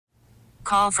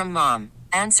Call from mom.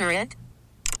 Answer it.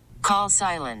 Call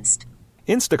silenced.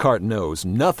 Instacart knows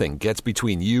nothing gets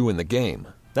between you and the game.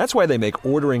 That's why they make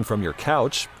ordering from your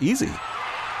couch easy.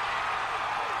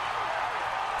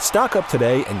 Stock up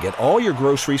today and get all your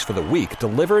groceries for the week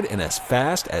delivered in as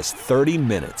fast as 30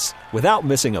 minutes without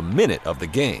missing a minute of the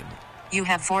game. You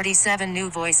have 47 new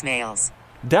voicemails.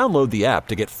 Download the app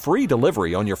to get free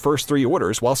delivery on your first 3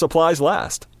 orders while supplies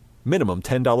last. Minimum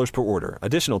 $10 per order.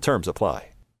 Additional terms apply.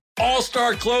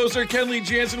 All-star closer Kenley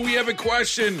Jansen, we have a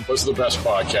question. What's the best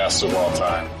podcast of all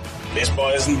time? Baseball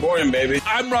isn't boring, baby.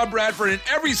 I'm Rob Bradford, and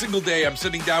every single day I'm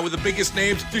sitting down with the biggest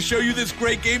names to show you this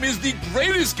great game is the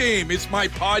greatest game. It's my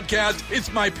podcast.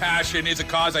 It's my passion. It's a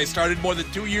cause I started more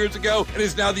than 2 years ago and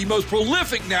is now the most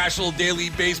prolific national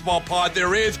daily baseball pod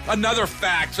there is. Another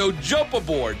fact, so jump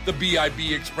aboard the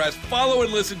BIB Express. Follow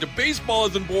and listen to Baseball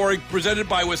Isn't Boring, presented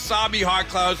by Wasabi Hot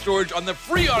Cloud Storage on the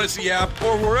free Odyssey app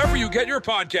or wherever you get your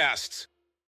podcasts.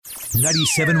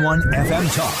 97.1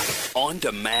 FM Talk. On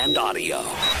demand audio.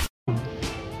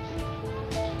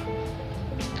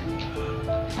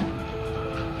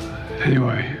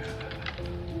 Anyway,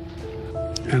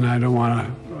 and I don't want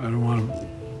to,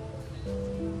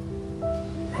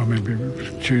 well, maybe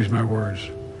choose my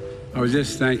words. I was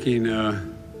just thinking,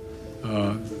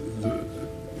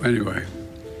 anyway,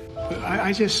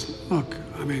 I just, look,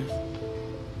 I mean.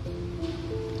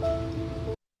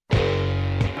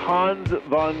 Hans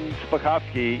von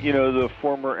Spakovsky, the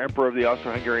former emperor of the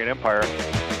Austro-Hungarian Empire.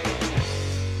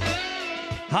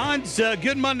 Hans,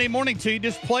 good Monday morning to you.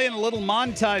 Just playing a little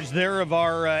montage there of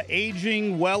our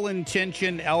aging,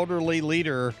 well-intentioned elderly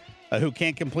leader who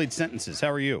can't complete sentences. How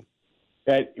are you?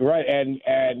 Right, and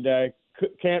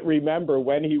can't remember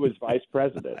when he was vice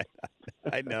president.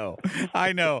 I know.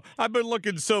 I've been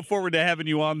looking so forward to having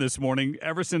you on this morning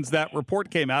ever since that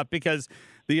report came out, because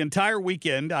the entire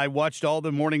weekend I watched all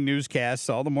the morning newscasts,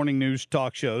 all the morning news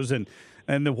talk shows, and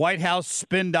the White House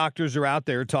spin doctors are out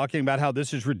there talking about how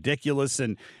this is ridiculous,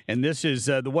 and this is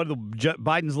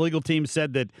Biden's legal team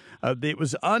said that it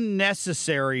was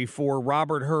unnecessary for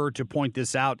Robert Hur to point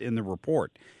this out in the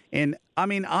report. And I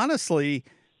mean, honestly,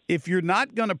 if you're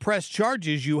not going to press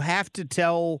charges, you have to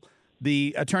tell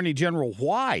the Attorney General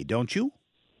why, don't you?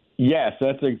 Yes,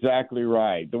 that's exactly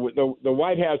right. The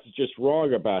White House is just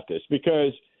wrong about this,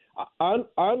 because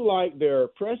unlike their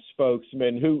press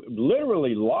spokesman who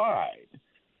literally lied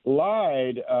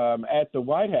at the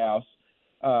White House,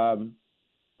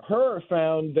 Hur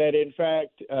found that, in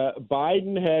fact,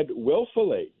 Biden had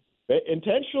willfully,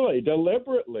 intentionally,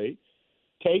 deliberately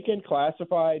taken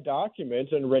classified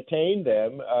documents and retained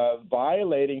them,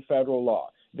 violating federal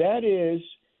law. That is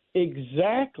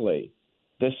exactly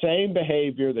the same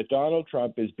behavior that Donald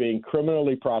Trump is being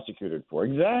criminally prosecuted for.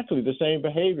 Exactly the same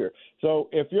behavior. So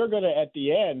if you're going to, at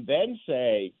the end, then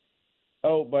say,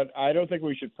 oh, but I don't think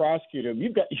we should prosecute him,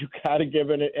 you've got to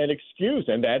give an excuse,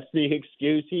 and that's the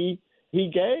excuse he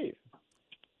gave.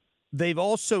 They've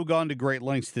also gone to great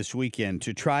lengths this weekend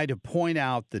to try to point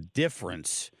out the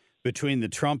difference between the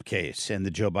Trump case and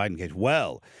the Joe Biden case.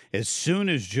 Well, as soon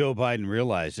as Joe Biden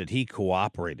realized that he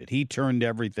cooperated, he turned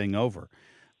everything over.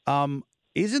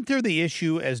 Isn't there the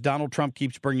issue, as Donald Trump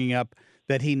keeps bringing up,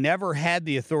 that he never had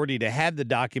the authority to have the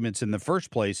documents in the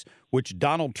first place, which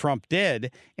Donald Trump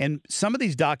did, and some of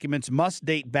these documents must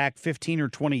date back 15 or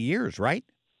 20 years, right?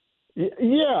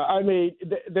 Yeah, I mean,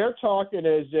 they're talking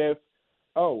as if,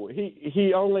 oh,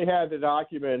 he only had the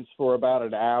documents for about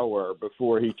an hour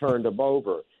before he turned them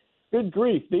over. Good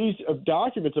grief, these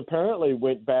documents apparently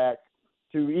went back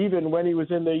to even when he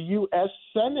was in the U.S.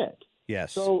 Senate.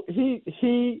 Yes. So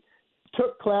he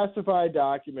took classified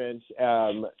documents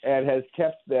and has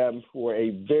kept them for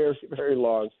a very, very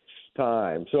long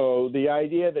time. So the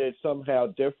idea that it's somehow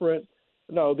different,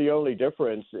 no, the only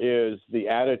difference is the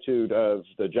attitude of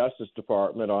the Justice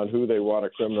Department on who they want to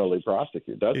criminally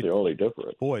prosecute. That's the only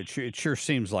difference. Boy, it sure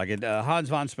seems like it. Hans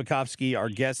von Spakovsky, our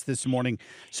guest this morning.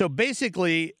 So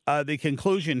basically, the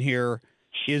conclusion here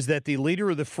is that the leader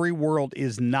of the free world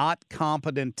is not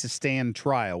competent to stand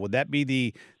trial. Would that be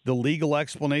the legal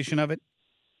explanation of it?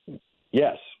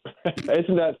 Yes.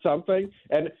 Isn't that something?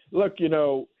 And look,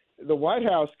 the White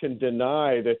House can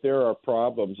deny that there are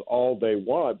problems all they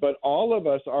want, but all of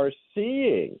us are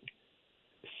seeing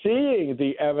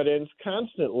the evidence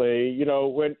constantly.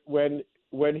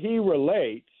 When he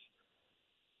relates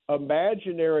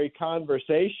imaginary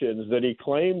conversations that he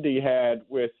claimed he had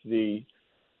with the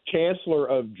Chancellor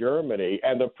of Germany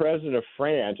and the President of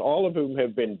France, all of whom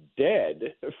have been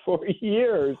dead for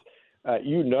years,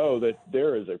 that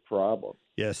there is a problem.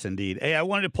 Yes, indeed. Hey, I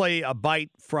wanted to play a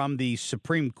bite from the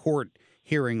Supreme Court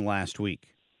hearing last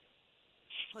week.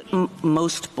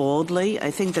 Most boldly,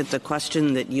 I think that the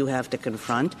question that you have to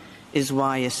confront is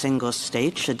why a single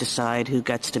state should decide who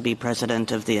gets to be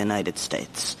president of the United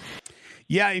States.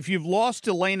 Yeah, if you've lost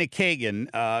Elena Kagan,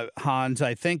 Hans,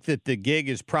 I think that the gig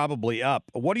is probably up.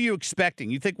 What are you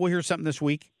expecting? You think we'll hear something this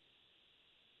week?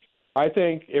 I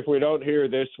think if we don't hear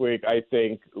this week, I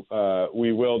think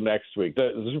we will next week.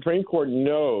 The Supreme Court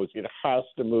knows it has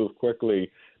to move quickly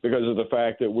because of the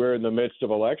fact that we're in the midst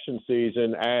of election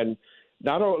season, and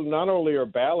not only are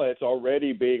ballots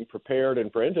already being prepared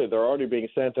and printed, they're already being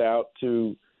sent out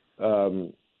to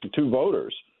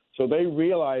voters. So they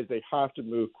realize they have to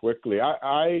move quickly.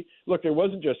 Look, it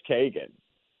wasn't just Kagan.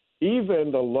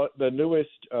 Even the newest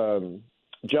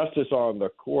justice on the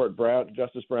court,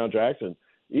 Justice Brown Jackson,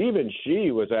 even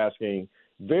she was asking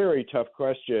very tough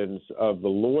questions of the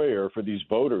lawyer for these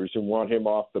voters who want him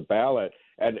off the ballot,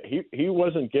 and he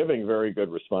wasn't giving very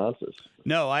good responses.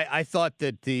 No, I thought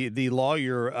that the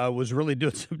lawyer was really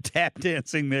doing some tap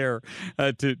dancing there.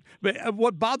 But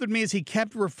what bothered me is he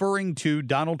kept referring to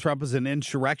Donald Trump as an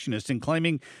insurrectionist and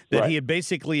claiming that he had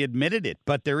basically admitted it,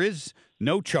 but there is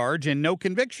no charge and no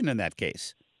conviction in that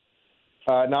case.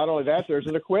 Not only that, there's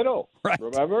an acquittal. Right.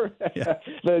 Remember? Yeah.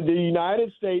 The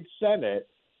United States Senate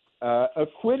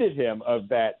acquitted him of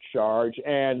that charge.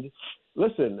 And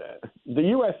listen, the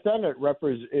U.S. Senate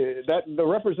the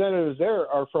representatives there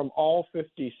are from all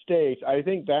 50 states. I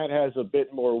think that has a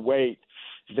bit more weight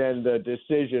than the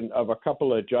decision of a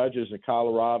couple of judges in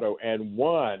Colorado and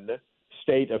one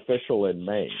state official in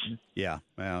Maine. Yeah,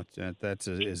 well, that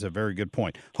is a very good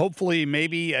point. Hopefully,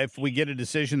 maybe if we get a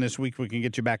decision this week, we can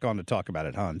get you back on to talk about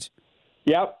it, Hans.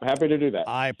 Yep, happy to do that.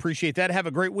 I appreciate that. Have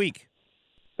a great week.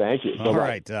 Thank you. All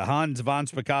right. Hans von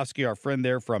Spakovsky, our friend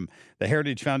there from the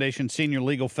Heritage Foundation, Senior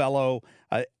Legal Fellow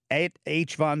at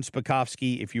H. von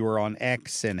Spakovsky, if you are on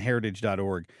X and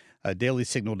heritage.org.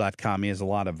 DailySignal.com. He has a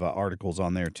lot of articles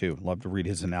on there, too. Love to read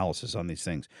his analysis on these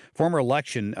things. Former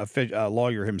election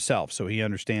lawyer himself, so he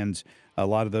understands a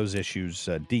lot of those issues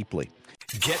deeply.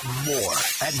 Get more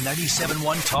at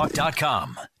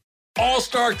 971talk.com.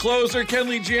 All-star closer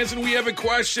Kenley Jansen, we have a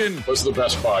question. What's the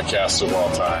best podcast of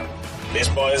all time?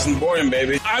 Baseball isn't boring,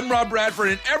 baby. I'm Rob Bradford,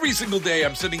 and every single day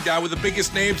I'm sitting down with the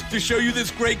biggest names to show you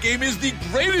this great game is the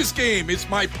greatest game. It's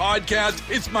my podcast.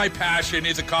 It's my passion.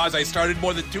 It's a cause I started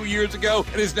more than 2 years ago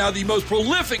and is now the most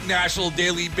prolific national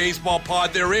daily baseball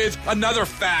pod there is. Another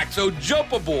fact, so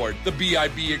jump aboard the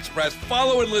BIB Express.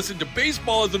 Follow and listen to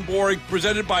Baseball Isn't Boring,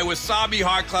 presented by Wasabi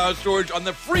Hot Cloud Storage on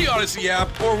the free Odyssey app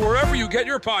or wherever you get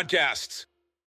your podcasts.